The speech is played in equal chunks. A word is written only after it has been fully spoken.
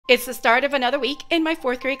It's the start of another week in my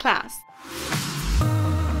 4th grade class.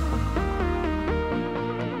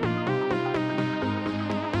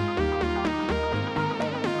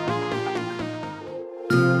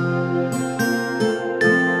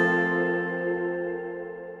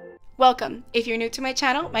 Welcome. If you're new to my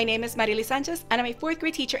channel, my name is Marily Sanchez and I'm a 4th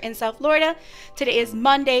grade teacher in South Florida. Today is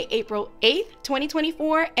Monday, April 8th,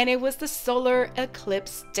 2024, and it was the solar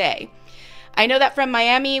eclipse day. I know that from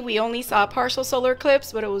Miami, we only saw a partial solar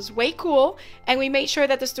eclipse, but it was way cool. And we made sure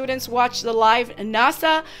that the students watched the live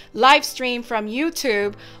NASA live stream from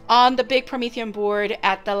YouTube on the big Promethean board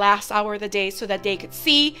at the last hour of the day so that they could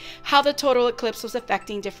see how the total eclipse was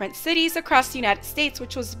affecting different cities across the United States,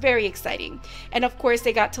 which was very exciting. And of course,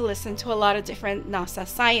 they got to listen to a lot of different NASA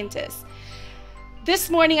scientists.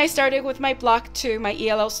 This morning, I started with my Block 2, my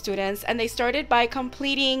ELL students, and they started by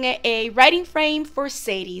completing a writing frame for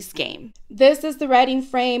Sadie's game. This is the writing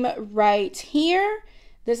frame right here.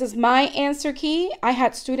 This is my answer key. I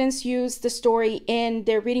had students use the story in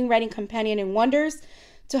their Reading, Writing Companion and Wonders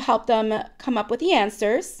to help them come up with the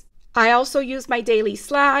answers. I also used my daily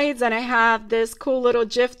slides, and I have this cool little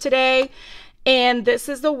GIF today. And this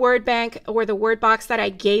is the word bank or the word box that I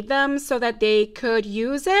gave them so that they could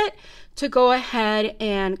use it to go ahead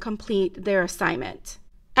and complete their assignment.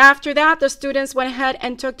 After that, the students went ahead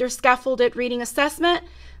and took their scaffolded reading assessment.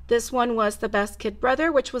 This one was The Best Kid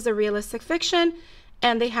Brother, which was a realistic fiction,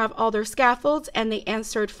 and they have all their scaffolds, and they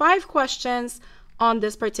answered 5 questions on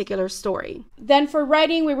this particular story. Then for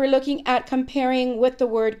writing, we were looking at comparing with the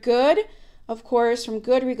word good. Of course, from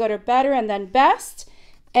good, we go to better and then best.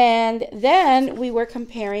 And then we were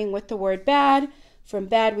comparing with the word bad. From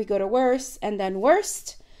bad, we go to worse and then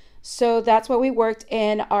worst. So that's what we worked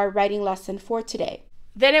in our writing lesson for today.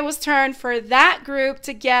 Then it was turn for that group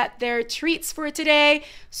to get their treats for today.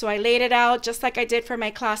 So I laid it out just like I did for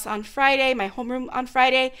my class on Friday, my homeroom on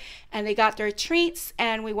Friday, and they got their treats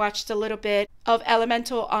and we watched a little bit of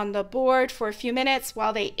Elemental on the board for a few minutes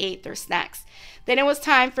while they ate their snacks. Then it was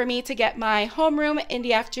time for me to get my homeroom in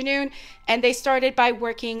the afternoon, and they started by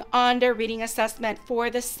working on their reading assessment for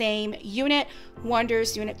the same unit,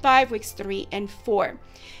 Wonders Unit 5, weeks 3 and 4.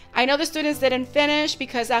 I know the students didn't finish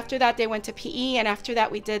because after that they went to PE, and after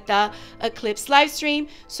that we did the Eclipse live stream.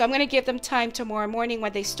 So I'm going to give them time tomorrow morning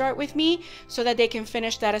when they start with me so that they can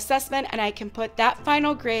finish that assessment and I can put that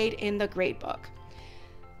final grade in the grade book.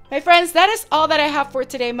 My friends, that is all that I have for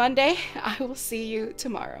today, Monday. I will see you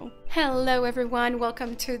tomorrow. Hello, everyone.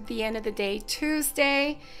 Welcome to the end of the day,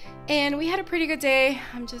 Tuesday. And we had a pretty good day.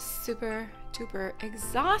 I'm just super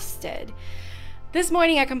exhausted. This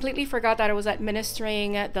morning, I completely forgot that I was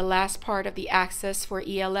administering the last part of the Access for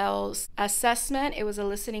ELL's assessment. It was a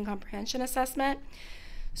listening comprehension assessment.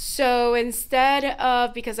 So instead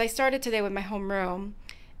of, because I started today with my homeroom,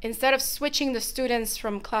 instead of switching the students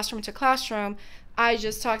from classroom to classroom, I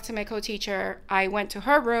just talked to my co-teacher. I went to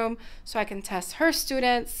her room so I can test her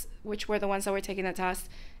students, which were the ones that were taking the test,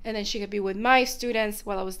 and then she could be with my students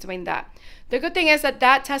while I was doing that. The good thing is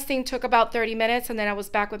that testing took about 30 minutes, and then I was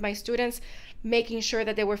back with my students, making sure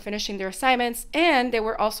that they were finishing their assignments, and they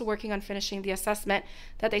were also working on finishing the assessment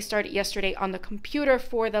that they started yesterday on the computer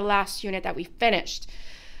for the last unit that we finished.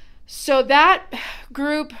 So that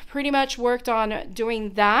group pretty much worked on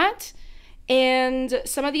doing that. And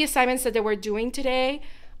some of the assignments that they were doing today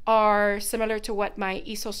are similar to what my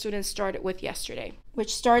ESOL students started with yesterday,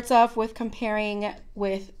 which starts off with comparing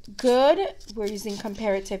with good. We're using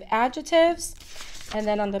comparative adjectives. And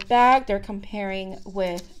then on the back, they're comparing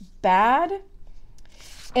with bad.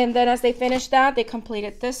 And then as they finish that, they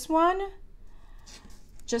completed this one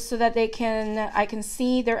just so that I can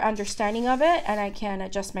see their understanding of it and I can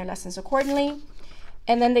adjust my lessons accordingly.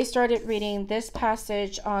 And then they started reading this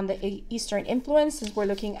passage on the Eastern influence, since we're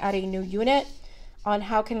looking at a new unit on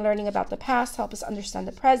how can learning about the past help us understand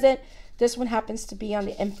the present. This one happens to be on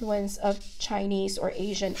the influence of Chinese or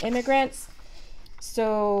Asian immigrants.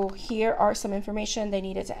 So here are some information. They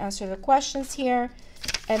needed to answer the questions here,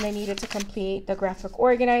 and they needed to complete the graphic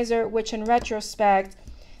organizer, which in retrospect,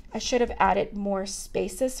 I should have added more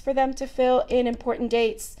spaces for them to fill in important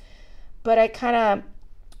dates, but I kind of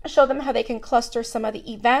show them how they can cluster some of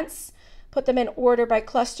the events, put them in order by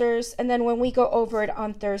clusters, and then when we go over it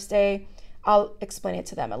on Thursday, I'll explain it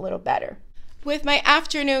to them a little better. With my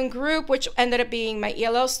afternoon group, which ended up being my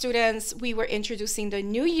ELL students, we were introducing the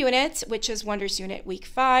new unit, which is Wonders Unit Week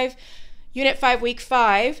 5, Unit 5, Week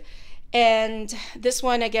 5. And this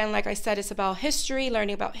one, again, like I said, is about history,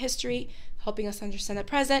 learning about history, helping us understand the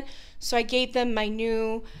present. So I gave them my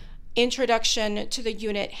new introduction to the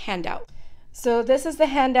unit handout. So this is the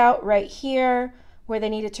handout right here where they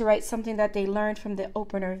needed to write something that they learned from the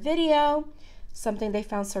opener video. something they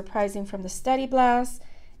found surprising from the study blast,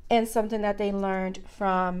 and something that they learned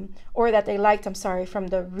from, or that they liked, from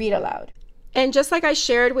the read aloud. And just like I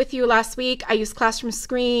shared with you last week, I used Classroom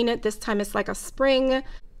Screen. This time it's like a spring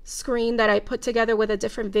screen that I put together with a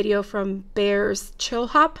different video from Bear's Chill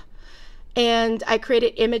Hop. And I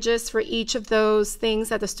created images for each of those things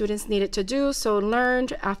that the students needed to do. So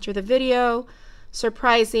learned after the video,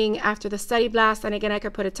 surprising after the study blast. And again, I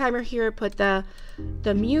could put a timer here, put the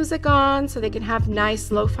music on so they can have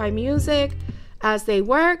nice lo-fi music as they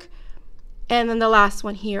work. And then the last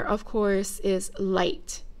one here, of course, is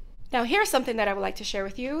light. Now here's something that I would like to share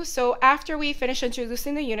with you. So after we finished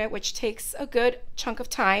introducing the unit, which takes a good chunk of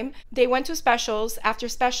time, they went to specials. After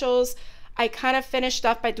specials, I kind of finished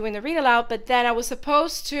up by doing the read aloud, but then I was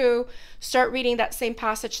supposed to start reading that same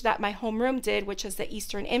passage that my homeroom did, which is the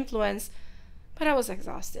Eastern influence, but I was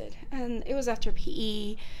exhausted and it was after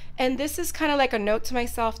PE. And this is kind of like a note to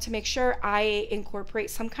myself to make sure I incorporate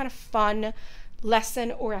some kind of fun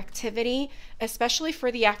lesson or activity, especially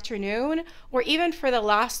for the afternoon or even for the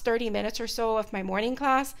last 30 minutes or so of my morning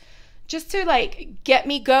class, just to like get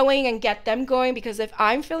me going and get them going, because if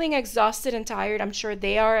I'm feeling exhausted and tired, I'm sure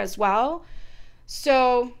they are as well.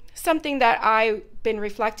 So something that I've been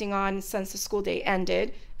reflecting on since the school day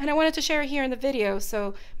ended, and I wanted to share it here in the video.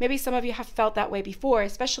 So maybe some of you have felt that way before,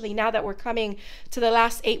 especially now that we're coming to the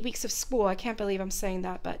last 8 weeks of school. I can't believe I'm saying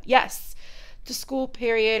that, but yes, the school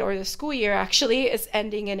period, or the school year actually, is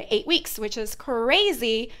ending in 8 weeks, which is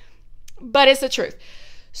crazy, but it's the truth.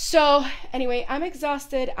 So anyway, I'm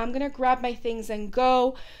exhausted. I'm gonna grab my things and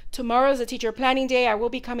go. Tomorrow is a teacher planning day. I will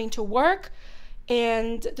be coming to work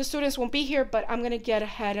and the students won't be here, but I'm gonna get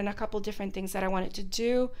ahead in a couple different things that I wanted to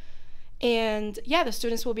do. And yeah, the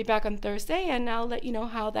students will be back on Thursday and I'll let you know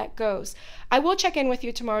how that goes. I will check in with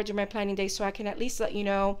you tomorrow during my planning day so I can at least let you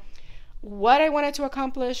know what I wanted to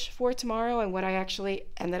accomplish for tomorrow and what I actually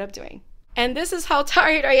ended up doing. And this is how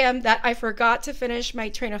tired I am that I forgot to finish my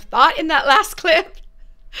train of thought in that last clip.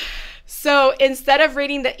 So instead of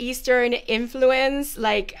reading the Eastern influence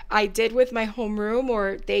like I did with my homeroom,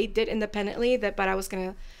 or they did independently, but I was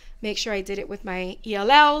gonna make sure I did it with my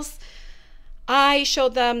ELLs, I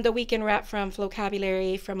showed them the weekend wrap from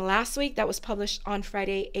vocabulary from last week that was published on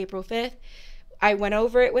Friday, April 5th. I went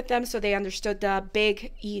over it with them so they understood the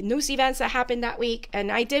big news events that happened that week.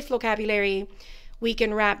 And I did vocabulary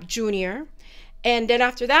weekend wrap junior. And then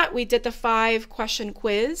after that, we did the 5-question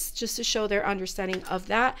quiz just to show their understanding of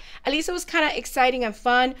that. At least it was kind of exciting and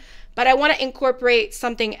fun, but I want to incorporate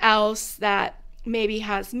something else that maybe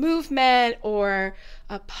has movement or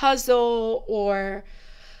a puzzle, or,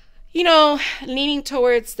 you know, leaning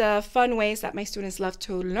towards the fun ways that my students love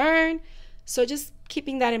to learn. So just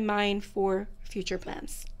keeping that in mind for future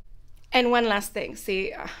plans. And one last thing,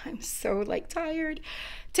 see, I'm so tired.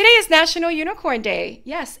 Today is National Unicorn Day.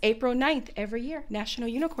 Yes, April 9th every year, National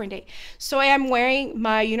Unicorn Day. So I am wearing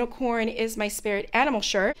my unicorn is my spirit animal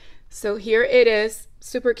shirt. So here it is,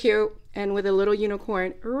 super cute, and with a little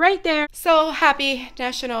unicorn right there. So happy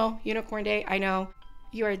National Unicorn Day. I know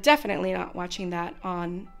you are definitely not watching that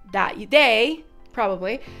on that day,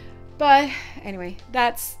 probably. But anyway,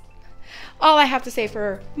 that's all I have to say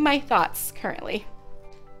for my thoughts currently.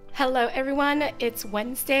 Hello everyone, it's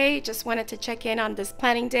Wednesday. Just wanted to check in on this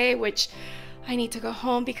planning day, which I need to go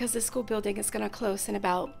home because the school building is gonna close in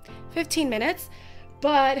about 15 minutes.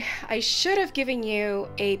 But I should have given you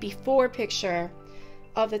a before picture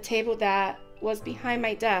of the table that was behind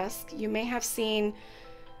my desk. You may have seen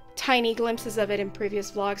tiny glimpses of it in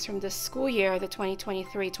previous vlogs from this school year, the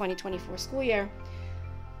 2023-2024 school year.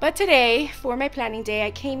 But today, for my planning day, I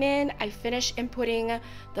came in, I finished inputting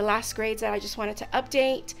the last grades that I just wanted to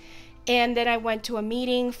update, and then I went to a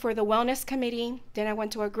meeting for the wellness committee, then I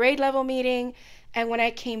went to a grade level meeting, and when I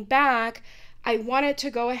came back, I wanted to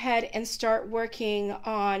go ahead and start working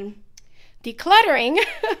on decluttering,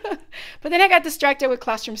 but then I got distracted with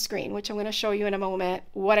Classroom Screen, which I'm going to show you in a moment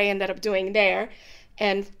what I ended up doing there,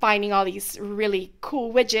 and finding all these really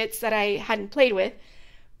cool widgets that I hadn't played with.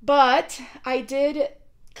 But I did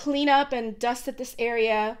clean up and dusted this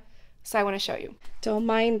area, so I want to show you. Don't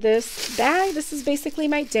mind this bag. This is basically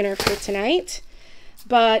my dinner for tonight.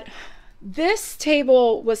 But this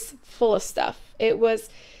table was full of stuff. It was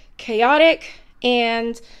chaotic,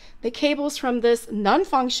 and the cables from this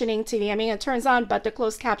non-functioning TV, I mean, it turns on, but the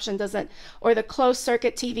closed caption doesn't, or the closed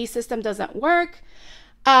circuit TV system doesn't work.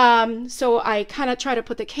 So I kind of try to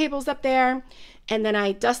put the cables up there, and then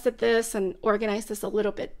I dusted this and organized this a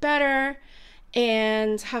little bit better,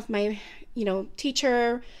 and have my,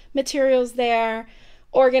 teacher materials there,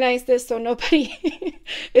 organize this so nobody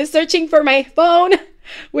is searching for my phone,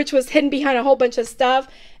 which was hidden behind a whole bunch of stuff.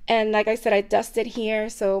 And like I said, I dusted here.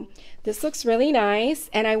 So this looks really nice.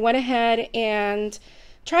 And I went ahead and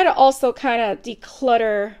try to also kind of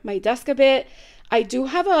declutter my desk a bit. I do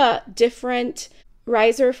have a different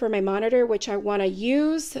riser for my monitor, which I want to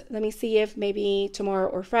use. Let me see if maybe tomorrow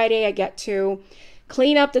or Friday I get to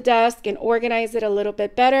clean up the desk and organize it a little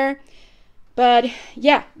bit better. But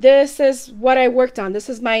yeah, this is what I worked on. This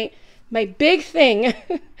is my big thing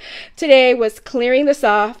today, was clearing this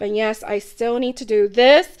off. And yes, I still need to do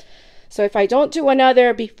this. So if I don't do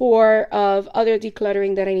another before of other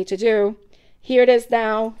decluttering that I need to do, here it is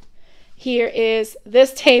now. Here is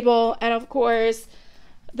this table, and of course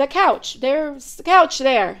the couch. There's the couch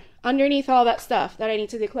there underneath all that stuff that I need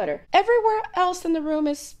to declutter. Everywhere else in the room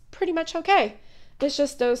is pretty much okay. It's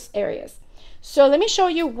just those areas. So let me show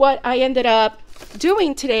you what I ended up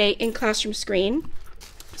doing today in Classroom Screen.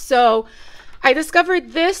 So I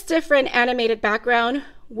discovered this different animated background,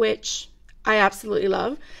 which I absolutely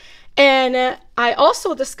love. And I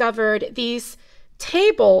also discovered these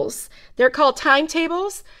tables. They're called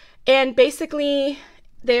timetables. And basically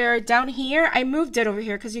they're down here. I moved it over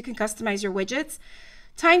here because you can customize your widgets.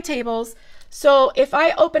 Timetables. So if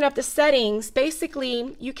I open up the settings,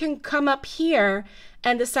 basically you can come up here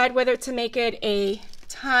and decide whether to make it a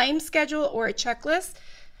time schedule or a checklist,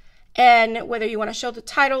 and whether you want to show the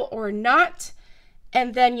title or not.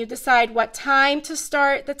 And then you decide what time to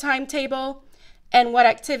start the timetable and what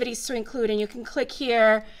activities to include. And you can click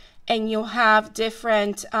here and you'll have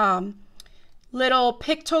different little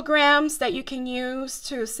pictograms that you can use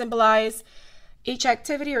to symbolize each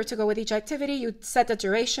activity or to go with each activity. You set the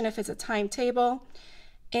duration if it's a timetable.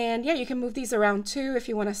 And yeah, you can move these around too if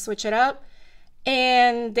you want to switch it up.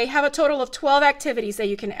 And they have a total of 12 activities that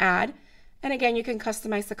you can add. And again, you can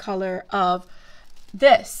customize the color of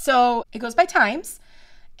this. So it goes by times,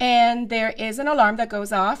 and there is an alarm that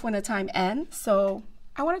goes off when the time ends. So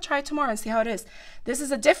I want to try it tomorrow and see how it is. This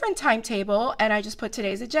is a different timetable, and I just put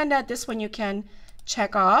today's agenda. This one you can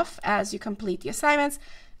check off as you complete the assignments.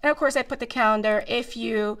 And of course, I put the calendar. If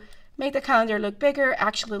you make the calendar look bigger,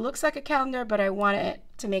 actually looks like a calendar, but I want it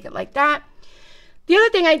to make it like that. The other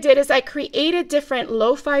thing I did is I created different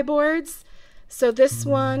lo-fi boards. So this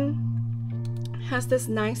one has this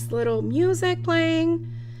nice little music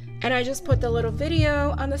playing, and I just put the little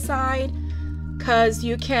video on the side because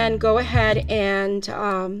you can go ahead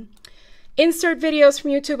and insert videos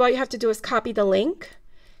from YouTube. All you have to do is copy the link,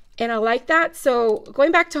 and I like that. So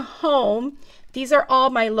going back to home, these are all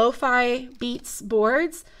my lo-fi beats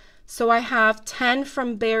boards. So I have 10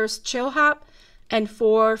 from Bear's Chill Hop and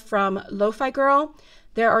 4 from Lo-Fi Girl.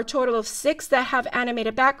 There are a total of 6 that have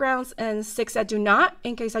animated backgrounds and 6 that do not,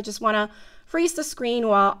 in case I just want to freeze the screen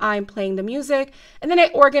while I'm playing the music. And then I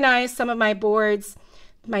organize some of my boards,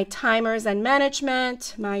 my timers and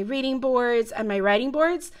management, my reading boards, and my writing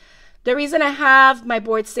boards. The reason I have my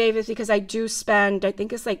board saved is because I do spend, I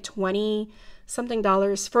think it's like $20 something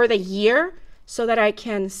for the year, so that I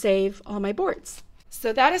can save all my boards.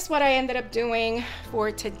 So that is what I ended up doing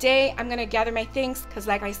for today. I'm gonna gather my things because,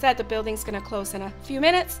 like I said, the building's gonna close in a few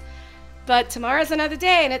minutes. But tomorrow's another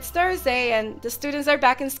day, and it's Thursday, and the students are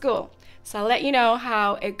back in school. So I'll let you know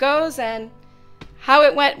how it goes and how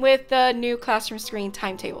it went with the new Classroom Screen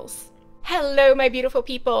timetables. Hello, my beautiful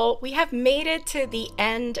people. We have made it to the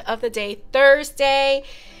end of the day, Thursday,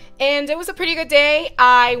 and it was a pretty good day.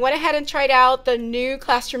 I went ahead and tried out the new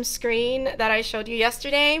Classroom Screen that I showed you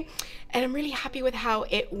yesterday, and I'm really happy with how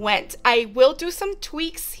it went. I will do some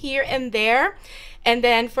tweaks here and there. And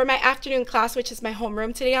then for my afternoon class, which is my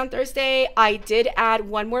homeroom today on Thursday, I did add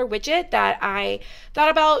one more widget that I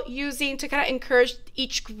thought about using to kind of encourage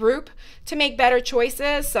each group to make better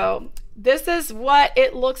choices. So this is what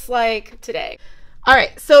it looks like today. All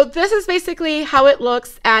right, so this is basically how it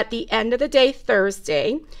looks at the end of the day,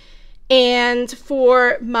 Thursday. And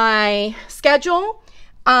for my schedule,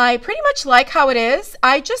 I pretty much like how it is.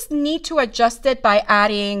 I just need to adjust it by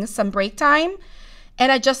adding some break time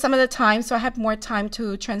and adjust some of the time so I have more time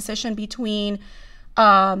to transition between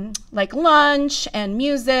like lunch and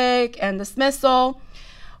music and dismissal.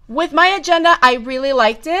 With my agenda, I really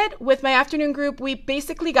liked it. With my afternoon group, we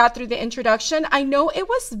basically got through the introduction. I know it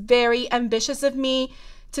was very ambitious of me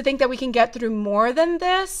to think that we can get through more than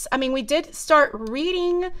this. I mean, we did start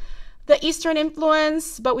reading the Eastern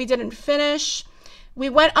influence, but we didn't finish. We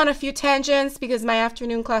went on a few tangents because my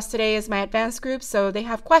afternoon class today is my advanced group, so they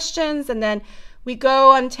have questions, and then we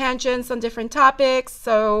go on tangents on different topics.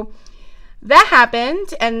 So that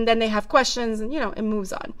happened, and then they have questions, and it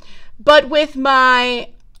moves on. But with my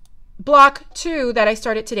block 2 that I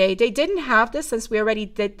started today, they didn't have this since we already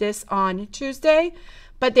did this on Tuesday,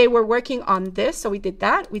 but they were working on this. So we did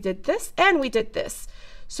that, we did this, and we did this.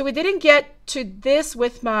 So we didn't get to this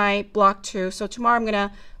with my block 2. So tomorrow I'm going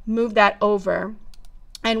to move that over.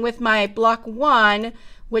 And with my block 1,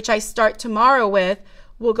 which I start tomorrow with,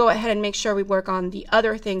 we'll go ahead and make sure we work on the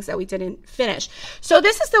other things that we didn't finish. So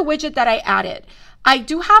this is the widget that I added. I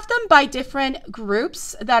do have them by different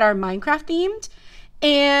groups that are Minecraft themed.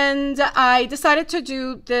 And I decided to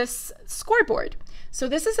do this scoreboard. So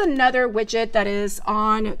this is another widget that is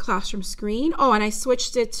on Classroom Screen. Oh, and I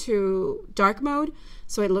switched it to dark mode,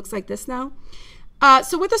 so it looks like this now.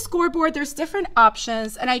 So with the scoreboard, there's different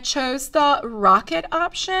options, and I chose the rocket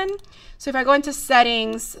option. So if I go into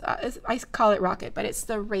settings, I call it rocket, but it's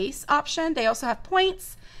the race option. They also have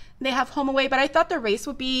points. They have home away, but I thought the race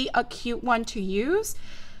would be a cute one to use.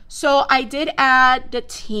 So I did add the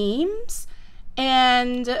teams.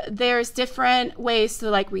 And there's different ways to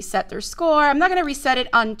like reset their score. I'm not going to reset it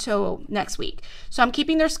until next week. So I'm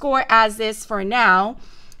keeping their score as is for now.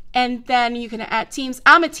 And then you can add teams.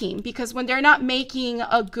 I'm a team because when they're not making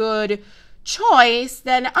a good choice,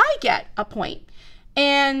 then I get a point.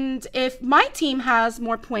 And if my team has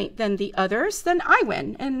more point than the others, then I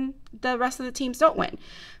win and the rest of the teams don't win.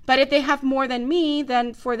 But if they have more than me,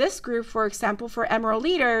 then for this group, for example, for Emerald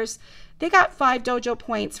Leaders, they got 5 dojo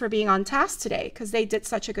points for being on task today because they did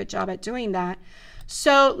such a good job at doing that.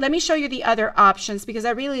 So let me show you the other options because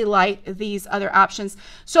I really like these other options.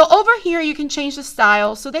 So over here, you can change the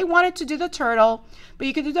style. So they wanted to do the turtle, but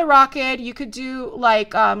you could do the rocket. You could do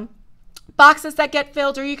like boxes that get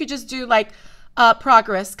filled, or you could just do like a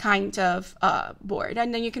progress kind of board.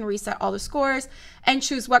 And then you can reset all the scores and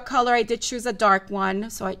choose what color. I did choose a dark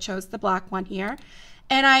one, so I chose the black one here.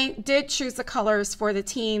 And I did choose the colors for the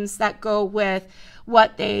teams that go with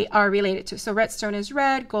what they are related to. So redstone is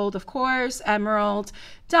red, gold, of course, emerald,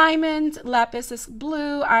 diamond, lapis is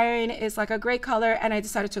blue, iron is like a gray color, and I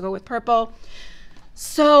decided to go with purple.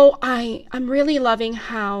 So I'm really loving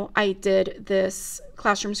how I did this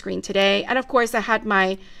classroom screen today. And of course, I had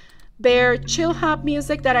my Bear chill hop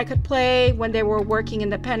music that I could play when they were working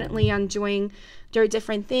independently on doing their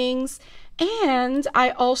different things. And I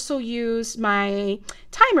also used my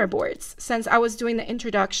timer boards since I was doing the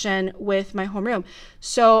introduction with my homeroom.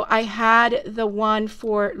 So I had the one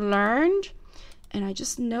for learned, and I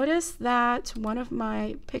just noticed that one of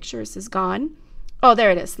my pictures is gone. Oh, there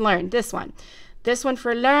it is, learned, this one. This one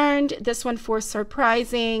for learned, this one for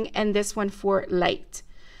surprising, and this one for light.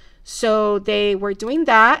 So they were doing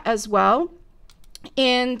that as well.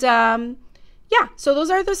 And yeah, so those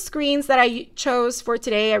are the screens that I chose for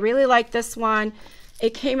today. I really like this one.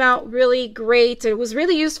 It came out really great. It was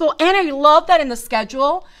really useful. And I love that in the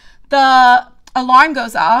schedule, the alarm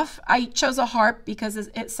goes off. I chose a harp because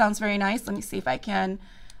it sounds very nice. Let me see if I can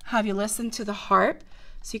have you listen to the harp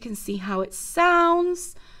so you can see how it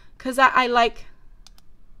sounds. Because I like,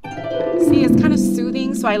 see, it's kind of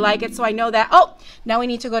soothing, so I like it. So I know that, oh, now we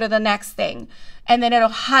need to go to the next thing. And then it'll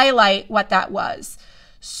highlight what that was.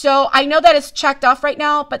 So I know that it's checked off right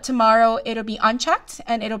now, but tomorrow it'll be unchecked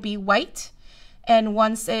and it'll be white. And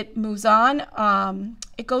once it moves on,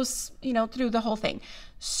 it goes, you know, through the whole thing.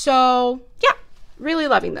 So yeah, really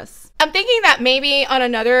loving this. I'm thinking that maybe on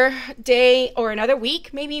another day or another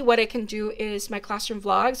week, maybe what I can do is my classroom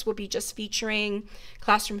vlogs will be just featuring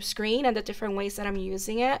classroom screen and the different ways that I'm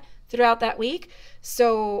using it throughout that week.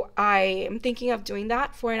 So I am thinking of doing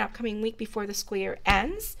that for an upcoming week before the school year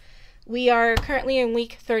ends. We are currently in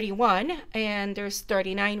week 31 and there's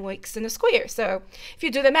 39 weeks in the school year. So if you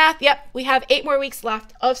do the math, yep, we have 8 more weeks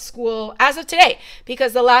left of school as of today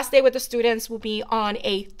because the last day with the students will be on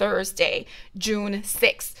a Thursday, June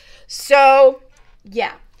 6th. So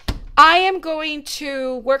yeah, I am going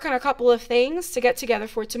to work on a couple of things to get together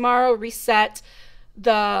for tomorrow, reset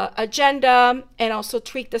the agenda and also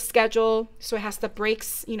tweak the schedule so it has the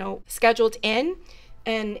breaks, you know, scheduled in.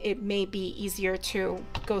 And it may be easier to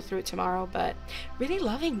go through tomorrow, but really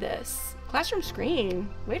loving this classroom screen.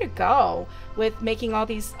 Way to go with making all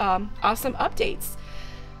these awesome updates.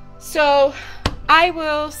 So I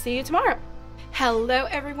will see you tomorrow. Hello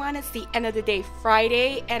everyone, it's the end of the day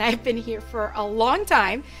Friday and I've been here for a long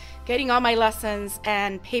time getting all my lessons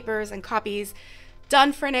and papers and copies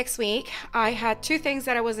done for next week. I had 2 things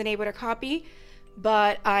that I wasn't able to copy,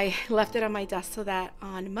 but I left it on my desk so that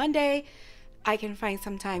on Monday I can find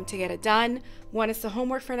some time to get it done. One is the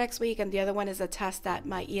homework for next week and the other one is a test that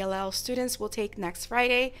my ELL students will take next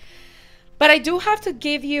Friday. But I do have to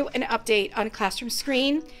give you an update on Classroom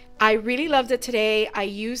Screen. I really loved it today. I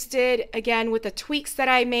used it again with the tweaks that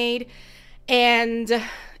I made and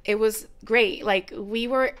it was great. Like we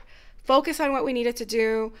were focused on what we needed to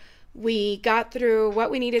do. We got through what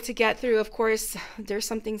we needed to get through. Of course, there's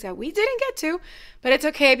some things that we didn't get to, but it's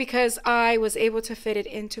okay because I was able to fit it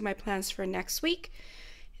into my plans for next week.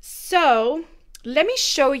 So let me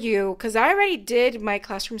show you, because I already did my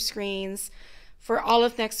classroom screens for all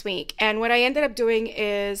of next week. And what I ended up doing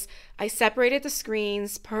is I separated the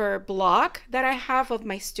screens per block that I have of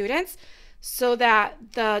my students so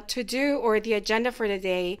that the to-do or the agenda for the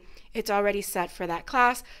day, it's already set for that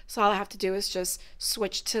class. So all I have to do is just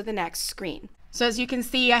switch to the next screen. So as you can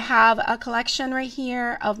see, I have a collection right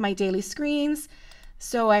here of my daily screens.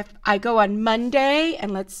 So I go on Monday,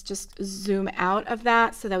 and let's just zoom out of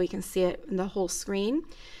that so that we can see it in the whole screen.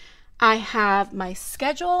 I have my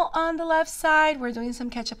schedule on the left side. We're doing some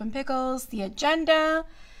ketchup and pickles, the agenda,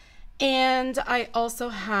 and I also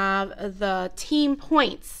have the team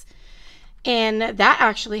points. And that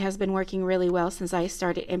actually has been working really well since I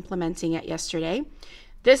started implementing it yesterday.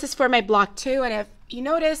 This is for my block 2, and if you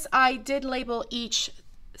notice, I did label each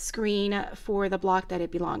screen for the block that it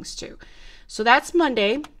belongs to. So that's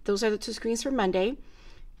Monday. Those are the 2 screens for Monday.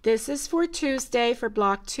 This is for Tuesday for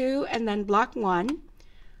block 2 and then block 1.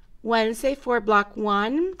 Wednesday for block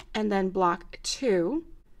 1 and then block 2.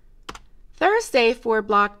 Thursday for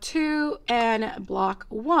block 2 and block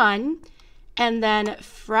 1. And then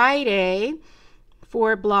Friday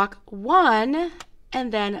for block 1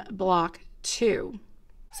 and then block 2.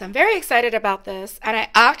 So I'm very excited about this. And I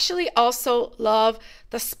actually also love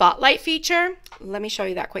the spotlight feature. Let me show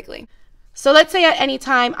you that quickly. So let's say at any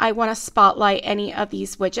time I want to spotlight any of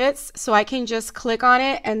these widgets. So I can just click on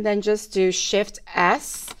it and then just do Shift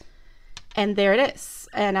S. And there it is.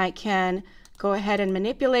 And I can go ahead and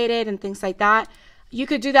manipulate it and things like that. You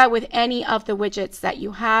could do that with any of the widgets that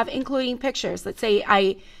you have, including pictures. Let's say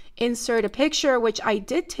I insert a picture, which I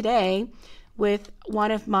did today with one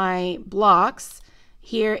of my blocks.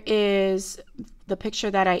 Here is the picture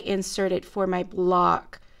that I inserted for my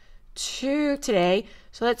block 2 today.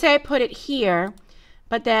 So let's say I put it here,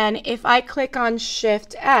 but then if I click on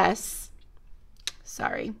Shift S,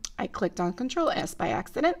 sorry, I clicked on Control S by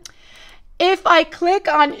accident. If I click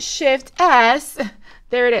on Shift S,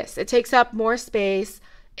 there it is. It takes up more space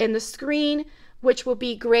in the screen, which will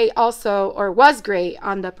be great also, or was great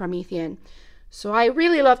on the Promethean. So I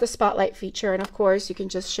really love the spotlight feature. And of course, you can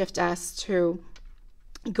just Shift S to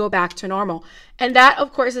go back to normal. And that,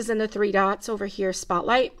 of course, is in the 3 dots over here,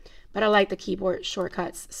 spotlight, but I like the keyboard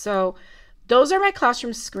shortcuts. So those are my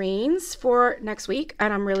classroom screens for next week,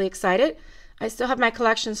 and I'm really excited. I still have my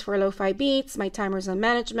collections for lo-fi beats, my timers and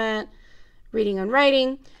management, reading and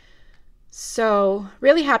writing. So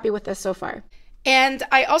really happy with this so far. And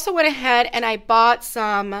I also went ahead and I bought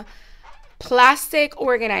some plastic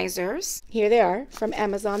organizers. Here they are from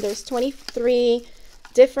Amazon. There's 23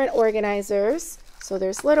 different organizers. So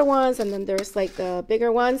there's little ones and then there's like the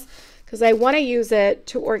bigger ones because I want to use it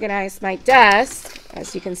to organize my desk.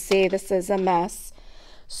 As you can see, this is a mess.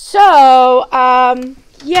 So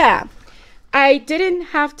yeah, I didn't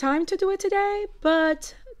have time to do it today,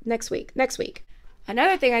 but next week.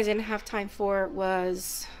 Another thing I didn't have time for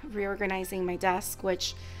was reorganizing my desk,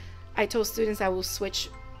 which I told students I will switch,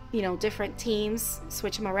 different teams,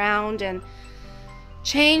 switch them around and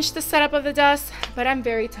change the setup of the desk. But I'm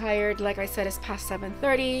very tired. Like I said, it's past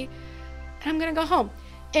 7:30 and I'm gonna go home.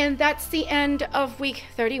 And that's the end of week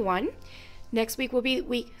 31. Next week will be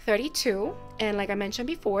week 32. And like I mentioned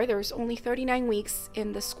before, there's only 39 weeks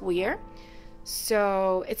in the school year.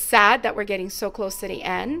 So it's sad that we're getting so close to the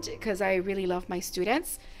end because I really love my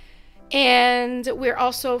students. And we're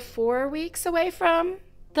also 4 weeks away from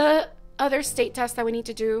the other state tests that we need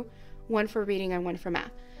to do, one for reading and one for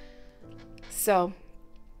math. So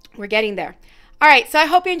we're getting there. All right, so I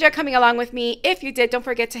hope you enjoyed coming along with me. If you did, don't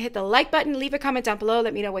forget to hit the like button, leave a comment down below,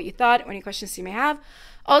 let me know what you thought or any questions you may have.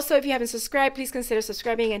 Also, if you haven't subscribed, please consider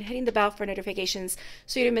subscribing and hitting the bell for notifications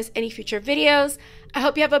so you don't miss any future videos. I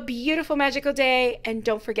hope you have a beautiful, magical day, and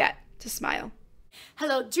don't forget to smile.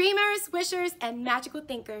 Hello dreamers, wishers, and magical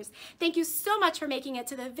thinkers. Thank you so much for making it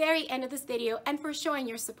to the very end of this video and for showing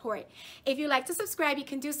your support. If you'd like to subscribe, you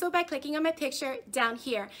can do so by clicking on my picture down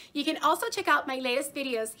here. You can also check out my latest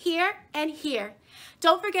videos here and here.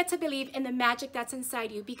 Don't forget to believe in the magic that's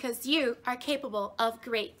inside you because you are capable of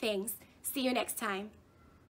great things. See you next time.